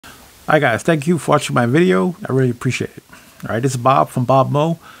Hi guys, thank you for watching my video. I really appreciate it. All right, this is Bob from Bob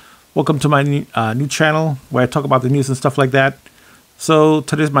Mo. Welcome to my new channel where I talk about the news and stuff like that. So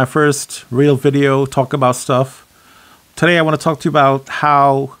today's my first real video talking about stuff. Today I want to talk to you about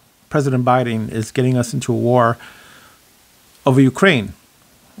how President Biden is getting us into a war over Ukraine.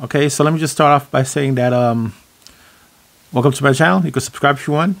 Okay, so let me just start off by saying that welcome to my channel. You can subscribe if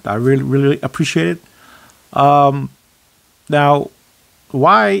you want. I really appreciate it. Now,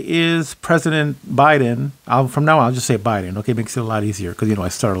 why is President Biden, from now on I'll just say Biden, okay, makes it a lot easier because, I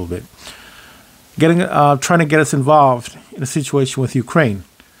start a little bit, trying to get us involved in a situation with Ukraine.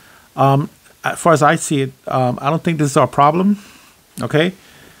 As far as I see it, I don't think this is our problem, okay?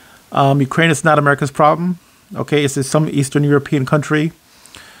 Ukraine is not America's problem, okay? It's some Eastern European country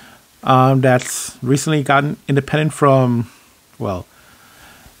that's recently gotten independent from, well,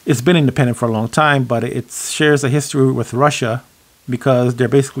 it's been independent for a long time, but it shares a history with Russia, because they're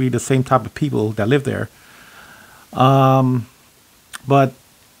basically the same type of people that live there. But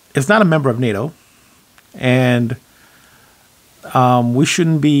it's not a member of NATO, and we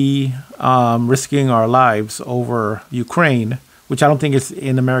shouldn't be risking our lives over Ukraine, which I don't think is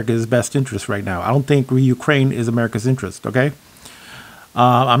in America's best interest right now. I don't think Ukraine is America's interest, okay?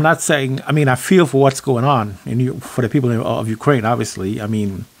 I'm not saying, I feel for what's going on for the people of Ukraine, obviously.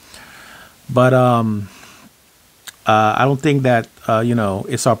 But I don't think that,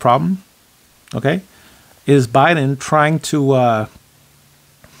 it's our problem. Okay. Is Biden trying to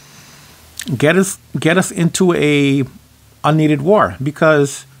get us into a unneeded war?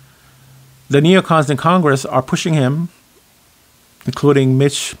 Because the neocons in Congress are pushing him, including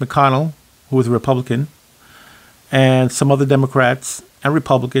Mitch McConnell, who is a Republican, and some other Democrats and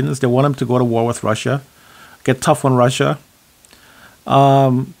Republicans. They want him to go to war with Russia, get tough on Russia.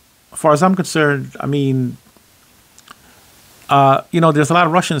 As far as I'm concerned, there's a lot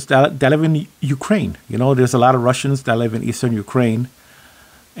of Russians that live in Ukraine. There's a lot of Russians that live in Eastern Ukraine,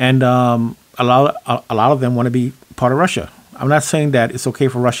 and a lot of them want to be part of Russia. I'm not saying that it's okay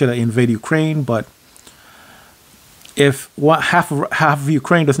for Russia to invade Ukraine, but if half of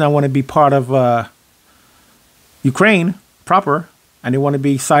Ukraine does not want to be part of Ukraine proper, and they want to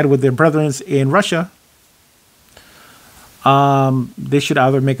be sided with their brethren in Russia, they should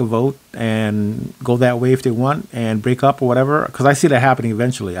either make a vote and go that way if they want and break up or whatever. Because I see that happening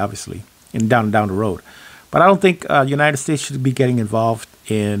eventually, obviously, down the road. But I don't think the United States should be getting involved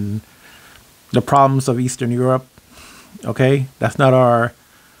in the problems of Eastern Europe. Okay, that's not our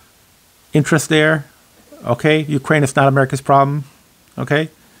interest there. Okay, Ukraine is not America's problem. Okay,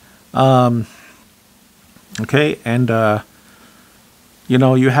 okay, and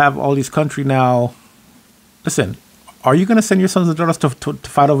you have all these countries now. Listen. Are you going to send your sons and daughters to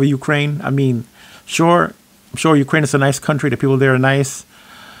fight over Ukraine? I'm sure Ukraine is a nice country. The people there are nice.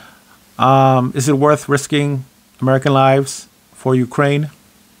 Is it worth risking American lives for Ukraine?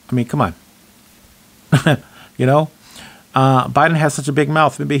 Come on. Biden has such a big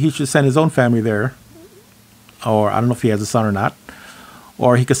mouth. Maybe he should send his own family there. Or I don't know if he has a son or not.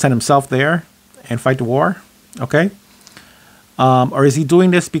 Or he could send himself there and fight the war. Okay. Or is he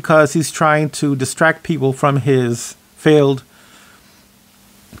doing this because he's trying to distract people from his failed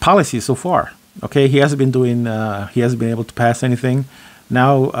policies so far? Okay, he hasn't been able to pass anything.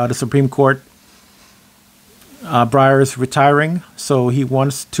 Now the Supreme Court, Breyer is retiring, so he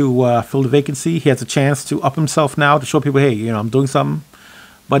wants to fill the vacancy. He has a chance to up himself now to show people, hey, I'm doing something.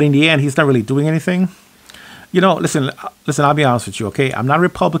 But in the end, he's not really doing anything. Listen, I'll be honest with you, okay? I'm not a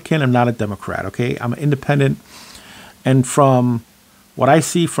Republican, I'm not a Democrat, okay? I'm an independent. And from what I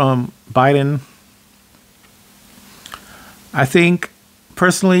see from Biden, I think,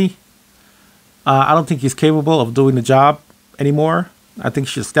 personally, I don't think he's capable of doing the job anymore. I think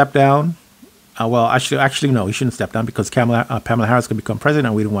he should step down. Well, actually, no, he shouldn't step down because Kamala Harris can become president,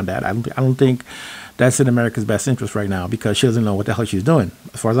 and we don't want that. I don't think that's in America's best interest right now because she doesn't know what the hell she's doing,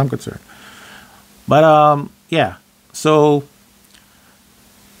 as far as I'm concerned. But, yeah. So,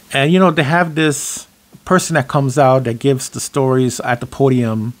 and, they have this person that comes out that gives the stories at the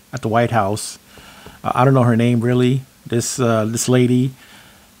podium at the White House. I don't know her name, really. This lady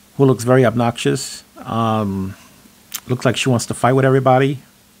who looks very obnoxious, looks like she wants to fight with everybody,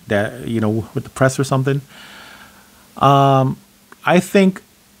 that with the press or something. I think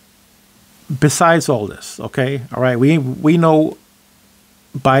besides all this, okay, all right, we know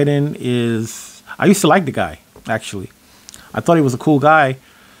Biden is. I used to like the guy, actually. I thought he was a cool guy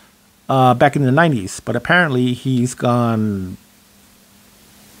back in the 90s, but apparently he's gone.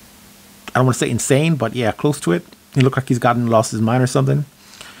 I don't want to say insane, but yeah, close to it. He looked like he's lost his mind or something.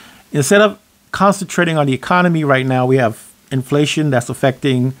 Instead of concentrating on the economy right now, we have inflation that's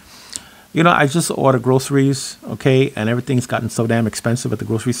affecting I just ordered groceries, okay, and everything's gotten so damn expensive at the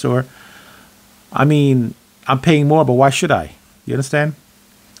grocery store. I mean, I'm paying more, but why should I? You understand?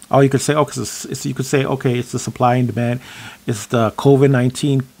 Oh, you could say, oh, because you could say, okay, it's the supply and demand. It's the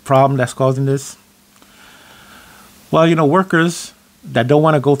COVID-19 problem that's causing this. Well, workers that don't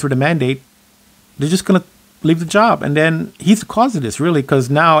want to go through the mandate, they're just going to leave the job. And then he's the cause of this, really, because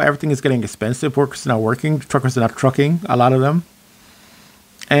now everything is getting expensive. Workers are not working. Truckers are not trucking, a lot of them.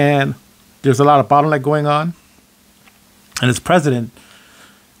 And there's a lot of bottleneck going on. And as president,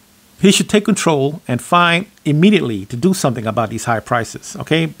 he should take control and find immediately to do something about these high prices.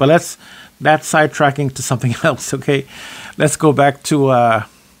 Okay, but that's sidetracking to something else. Okay, let's go back to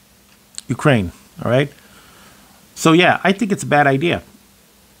Ukraine. All right. So yeah, I think it's a bad idea.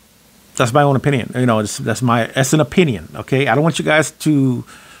 That's my own opinion. That's an opinion. Okay, I don't want you guys to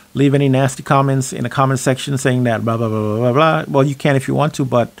leave any nasty comments in the comment section saying that blah blah blah blah blah. Well, you can if you want to,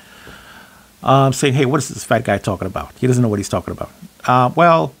 but saying, hey, what is this fat guy talking about? He doesn't know what he's talking about.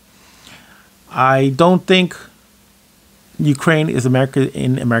 Well, I don't think Ukraine is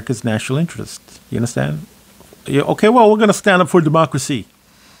in America's national interest. You understand? Okay, well, we're going to stand up for democracy.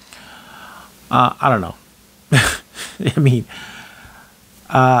 I don't know. I mean,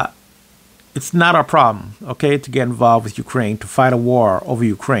 it's not our problem, okay, to get involved with Ukraine, to fight a war over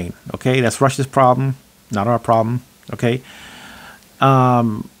Ukraine. Okay, that's Russia's problem, not our problem. Okay.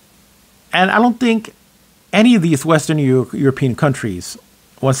 And I don't think any of these Western European countries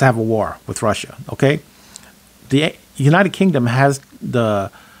wants to have a war with Russia. Okay, the United Kingdom has the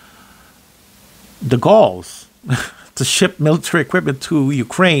galls to ship military equipment to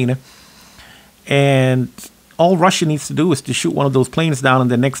Ukraine, and all Russia needs to do is to shoot one of those planes down, and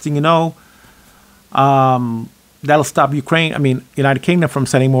the next thing you know, that'll stop United Kingdom from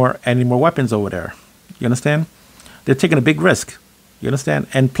sending any more weapons over there. You understand? They're taking a big risk. You understand?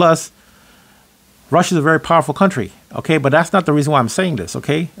 And plus, Russia's a very powerful country, okay? But that's not the reason why I'm saying this,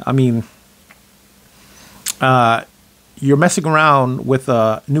 okay? I mean, you're messing around with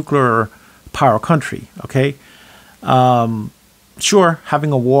a nuclear power country, okay? Sure,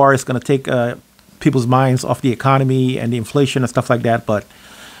 having a war is going to take people's minds off the economy and the inflation and stuff like that, but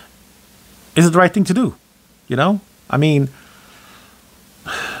is it the right thing to do? I mean,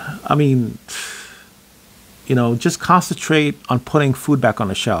 just concentrate on putting food back on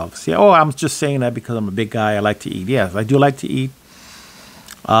the shelves. Yeah. Oh, I'm just saying that because I'm a big guy. I like to eat. Yes, I do like to eat.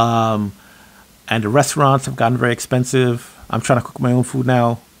 And the restaurants have gotten very expensive. I'm trying to cook my own food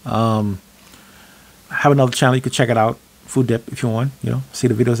now. I have another channel. You could check it out. Food Dip, if you want. See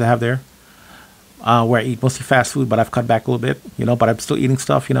the videos I have there. Where I eat mostly fast food, but I've cut back a little bit. But I'm still eating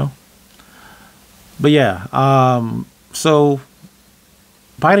stuff. But yeah. So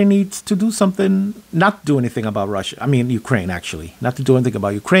Biden needs to do something, not do anything about Ukraine, actually. Not to do anything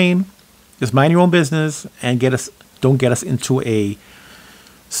about Ukraine. Just mind your own business and don't get us into a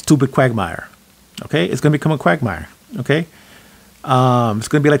stupid quagmire. Okay? It's going to become a quagmire. Okay? It's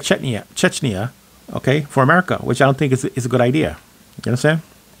going to be like Chechnya, okay, for America, which I don't think is a good idea. You understand?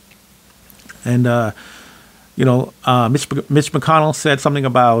 And, Mitch McConnell said something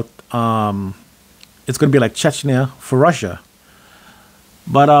about it's going to be like Chechnya for Russia.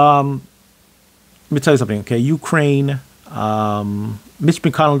 But let me tell you something, okay? Ukraine, Mitch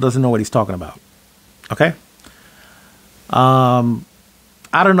McConnell doesn't know what he's talking about, okay?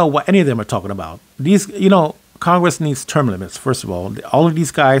 I don't know what any of them are talking about. These, Congress needs term limits, first of all. All of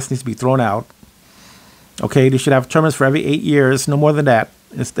these guys need to be thrown out, okay? They should have term limits for every 8 years, no more than that,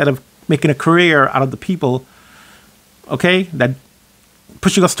 instead of making a career out of the people, okay, that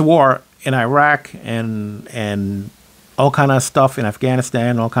pushing us to war in Iraq and all kind of stuff in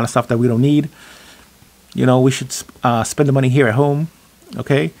Afghanistan, all kind of stuff that we don't need. We should spend the money here at home,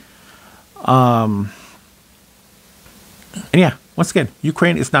 okay? And yeah, once again,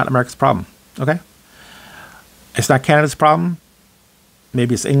 Ukraine is not America's problem, okay? It's not Canada's problem.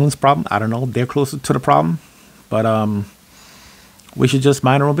 Maybe it's England's problem. I don't know. They're closer to the problem. But we should just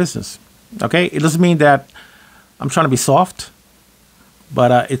mind our own business, okay? It doesn't mean that I'm trying to be soft,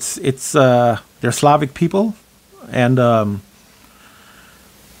 but they're Slavic people. And,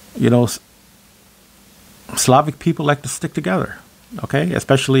 Slavic people like to stick together, okay?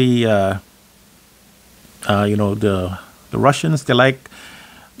 Especially, the Russians,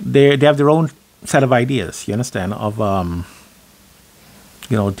 they have their own set of ideas, you understand, of,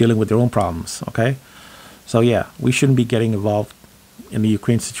 dealing with their own problems, okay? So, yeah, we shouldn't be getting involved in the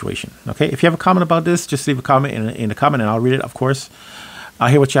Ukraine situation, okay? If you have a comment about this, just leave a comment in the comment and I'll read it, of course. I'll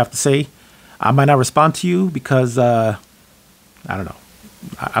hear what you have to say. I might not respond to you because, I don't know.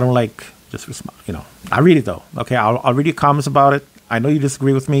 I don't like just respond, I read it though. Okay. I'll read your comments about it. I know you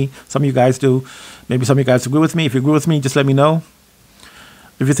disagree with me. Some of you guys do. Maybe some of you guys agree with me. If you agree with me, just let me know.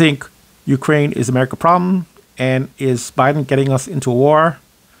 If you think Ukraine is America's problem and is Biden getting us into a war,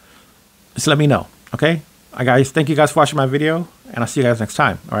 just let me know. Okay? Guys, thank you guys for watching my video, and I'll see you guys next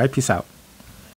time. All right? Peace out.